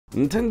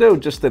Nintendo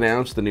just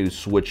announced the new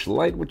Switch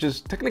Lite, which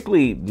is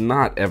technically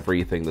not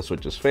everything the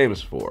Switch is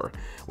famous for.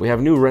 We have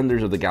new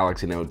renders of the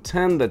Galaxy Note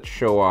 10 that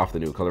show off the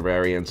new color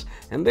variants,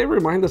 and they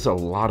remind us a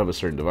lot of a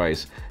certain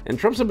device. And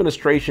Trump's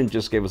administration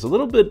just gave us a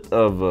little bit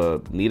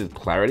of needed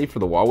clarity for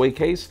the Huawei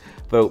case,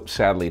 though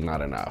sadly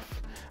not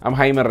enough. I'm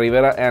Jaime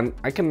Rivera, and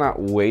I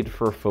cannot wait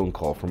for a phone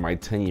call from my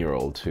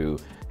 10-year-old to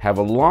have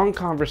a long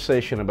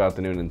conversation about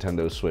the new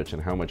Nintendo Switch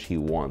and how much he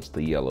wants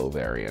the yellow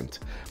variant.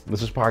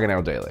 This is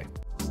Pocketnow Daily.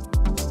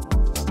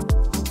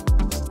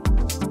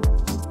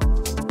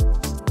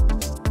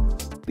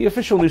 The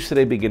official news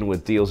today begin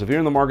with deals. If you're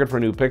in the market for a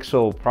new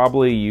Pixel,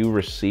 probably you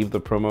received the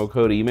promo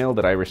code email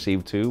that I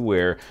received too,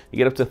 where you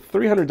get up to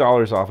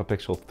 $300 off a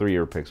Pixel 3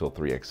 or Pixel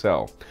 3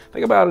 XL.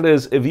 Thing about it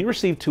is, if you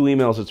receive two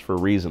emails, it's for a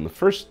reason. The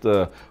first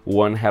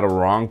one had a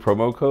wrong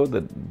promo code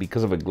that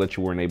because of a glitch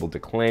you weren't able to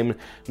claim.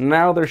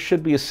 Now there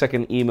should be a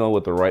second email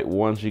with the right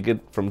ones. You get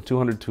from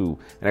 $200 to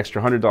an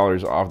extra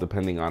 $100 off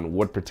depending on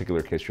what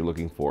particular case you're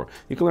looking for.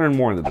 You can learn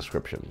more in the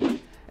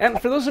description. And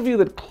for those of you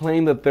that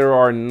claim that there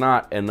are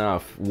not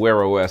enough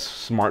Wear OS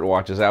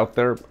smartwatches out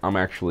there, I'm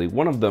actually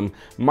one of them.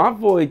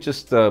 Mobvoi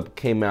just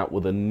came out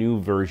with a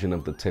new version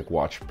of the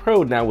TicWatch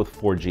Pro, now with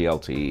 4G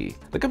LTE.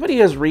 The company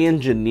has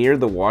re-engineered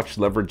the watch to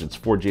leverage its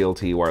 4G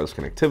LTE wireless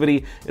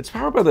connectivity. It's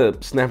powered by the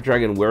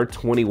Snapdragon Wear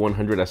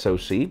 2100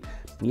 SoC.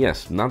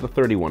 Yes, not the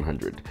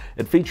 3100.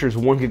 It features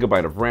 1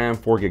 GB of RAM,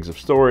 4 gigs of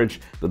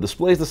storage. The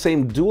display is the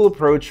same dual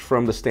approach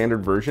from the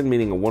standard version,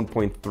 meaning a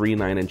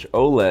 1.39-inch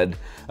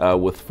OLED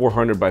with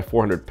 400 by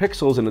 400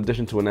 pixels in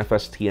addition to an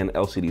FSTN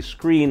LCD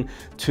screen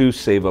to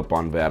save up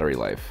on battery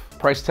life.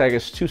 Price tag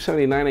is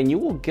 $279 and you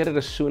will get it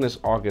as soon as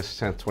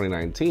August 10th,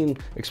 2019.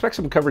 Expect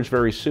some coverage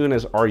very soon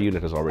as our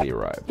unit has already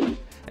arrived.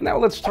 And now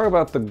let's talk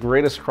about the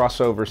greatest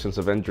crossover since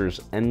Avengers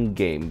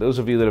Endgame. Those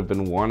of you that have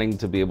been wanting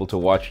to be able to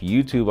watch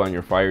YouTube on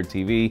your Fire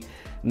TV,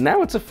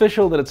 now it's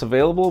official that it's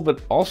available,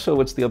 but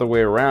also it's the other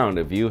way around.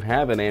 If you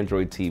have an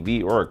Android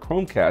TV or a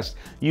Chromecast,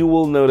 you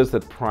will notice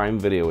that Prime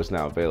Video is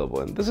now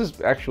available. And this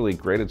is actually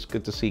great. It's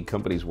good to see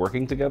companies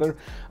working together.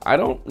 I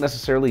don't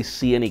necessarily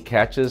see any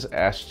catches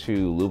as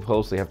to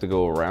loopholes they have to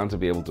go around to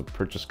be able to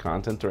purchase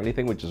content or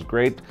anything, which is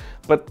great,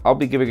 but I'll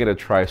be giving it a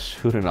try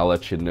soon and I'll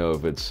let you know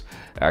if it's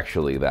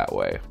actually that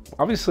way.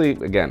 Obviously,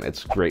 again,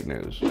 it's great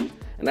news.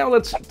 And now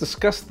let's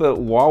discuss the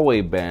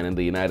Huawei ban in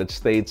the United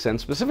States, and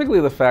specifically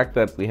the fact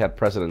that we had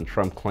President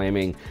Trump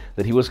claiming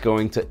that he was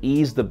going to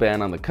ease the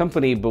ban on the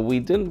company, but we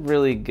didn't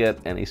really get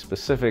any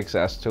specifics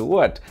as to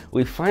what.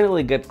 We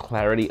finally get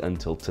clarity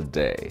until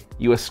today.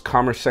 U.S.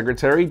 Commerce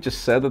Secretary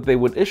just said that they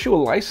would issue a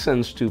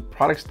license to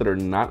products that are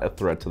not a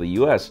threat to the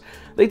U.S.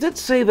 They did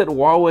say that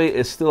Huawei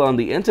is still on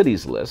the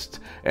entities list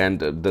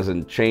and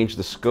doesn't change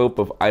the scope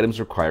of items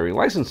requiring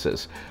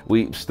licenses.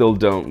 We still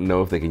don't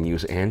know if they can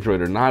use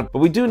Android or not, but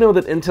we do know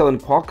that Intel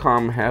and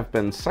Qualcomm have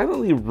been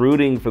silently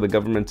rooting for the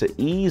government to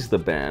ease the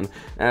ban,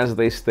 as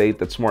they state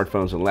that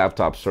smartphones and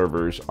laptop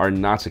servers are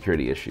not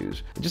security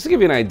issues. Just to give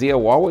you an idea,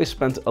 Huawei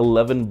spent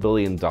 $11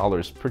 billion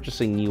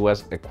purchasing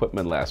US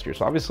equipment last year,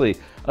 so obviously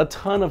a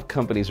ton of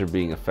companies are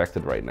being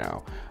affected right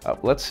now.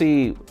 Let's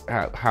see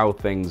how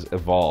things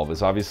evolve,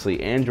 as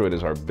obviously Android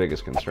is our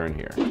biggest concern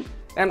here.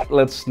 And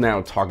let's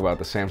now talk about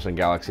the Samsung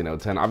Galaxy Note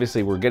 10.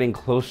 Obviously, we're getting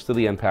close to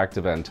the Unpacked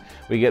event.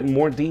 We get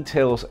more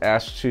details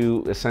as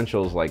to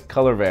essentials like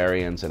color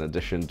variants in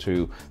addition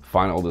to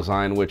final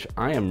design, which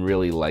I am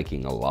really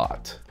liking a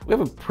lot. We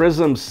have a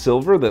Prism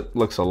Silver that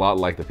looks a lot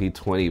like the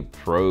P20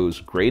 Pro's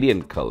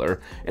gradient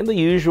color and the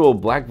usual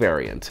black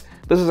variant.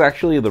 This is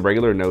actually the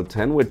regular Note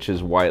 10, which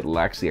is why it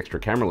lacks the extra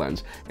camera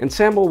lens. And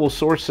sample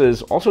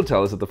sources also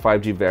tell us that the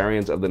 5G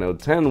variant of the Note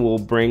 10 will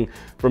bring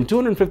from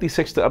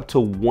 256 to up to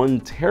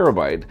 1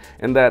 terabyte,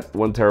 and that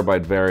 1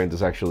 terabyte variant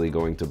is actually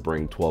going to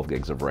bring 12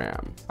 gigs of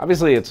RAM.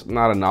 Obviously, it's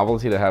not a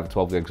novelty to have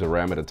 12 gigs of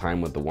RAM at a time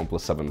when the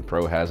OnePlus 7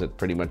 Pro has it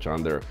pretty much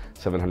on their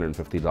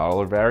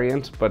 $750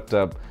 variant,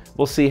 but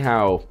we'll see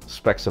how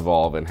specs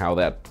evolve and how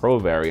that Pro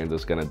variant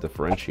is going to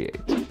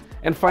differentiate.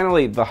 And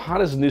finally, the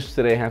hottest news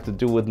today have to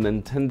do with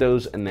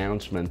Nintendo's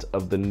announcement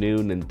of the new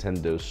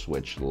Nintendo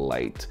Switch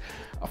Lite.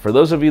 For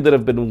those of you that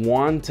have been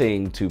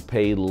wanting to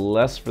pay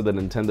less for the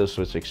Nintendo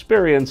Switch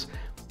experience,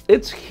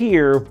 it's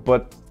here,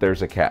 but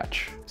there's a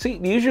catch. See,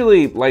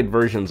 usually Lite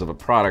versions of a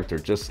product are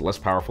just less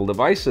powerful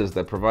devices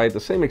that provide the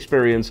same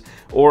experience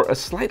or a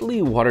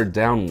slightly watered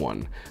down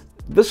one.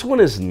 This one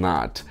is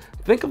not.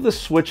 Think of the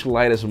Switch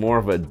Lite as more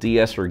of a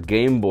DS or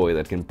Game Boy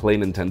that can play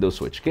Nintendo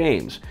Switch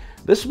games.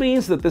 This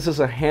means that this is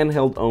a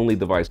handheld only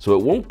device, so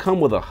it won't come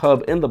with a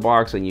hub in the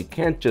box and you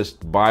can't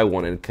just buy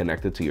one and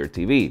connect it to your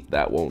TV.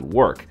 That won't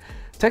work.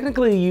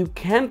 Technically, you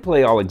can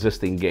play all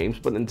existing games,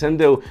 but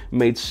Nintendo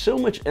made so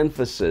much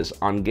emphasis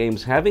on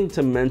games having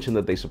to mention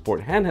that they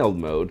support handheld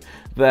mode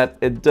that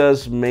it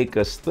does make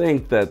us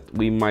think that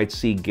we might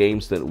see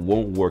games that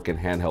won't work in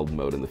handheld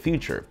mode in the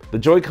future. The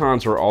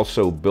Joy-Cons are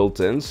also built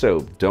in,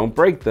 so don't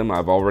break them.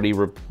 I've already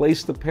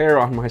replaced the pair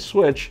on my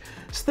Switch.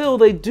 Still,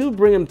 they do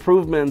bring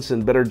improvements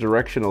and better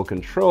directional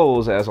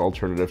controls as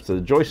alternatives to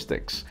the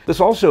joysticks. This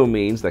also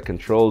means that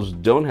controls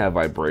don't have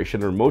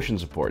vibration or motion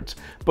supports,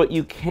 but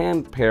you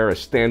can pair a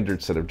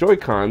standard set of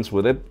Joy-Cons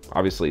with it,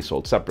 obviously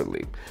sold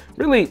separately.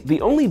 Really,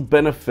 the only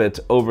benefit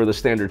over the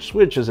standard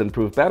Switch is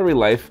improved battery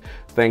life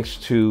thanks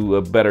to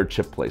a better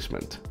chip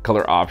placement.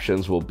 Color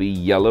options will be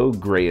yellow,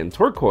 gray, and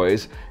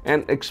turquoise,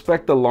 and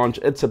expect the launch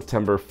in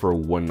September for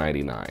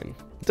 $199.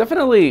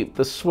 Definitely,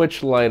 the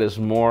Switch Lite is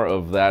more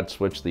of that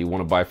Switch that you want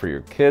to buy for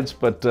your kids,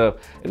 but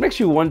it makes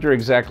you wonder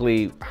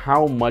exactly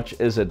how much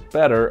is it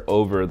better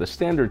over the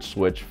standard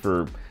Switch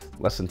for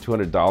less than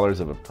 $200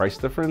 of a price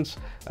difference.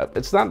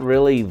 It's not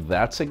really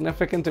that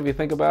significant if you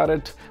think about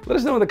it. Let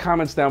us know in the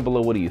comments down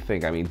below, what do you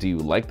think? I mean, do you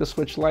like the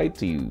Switch Lite?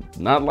 Do you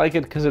not like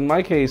it? Because in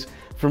my case,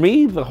 for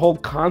me, the whole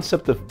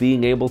concept of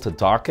being able to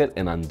dock it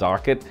and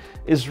undock it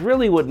is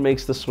really what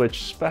makes the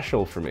Switch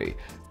special for me.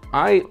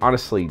 I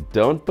honestly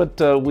don't,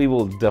 but we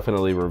will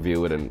definitely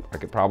review it, and I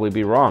could probably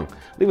be wrong.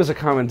 Leave us a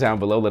comment down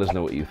below, let us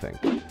know what you think.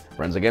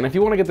 Friends, again, if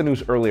you want to get the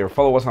news earlier,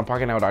 follow us on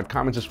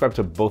Pocketnow.com and subscribe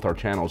to both our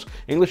channels,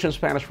 English and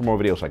Spanish, for more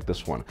videos like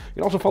this one. You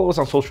can also follow us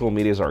on social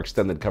media as our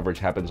extended coverage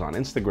happens on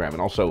Instagram, and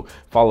also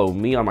follow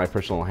me on my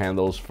personal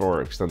handles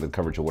for extended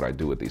coverage of what I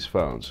do with these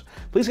phones.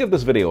 Please give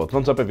this video a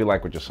thumbs up if you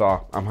like what you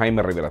saw. I'm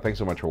Jaime Rivera. Thanks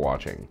so much for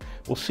watching.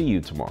 We'll see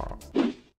you tomorrow.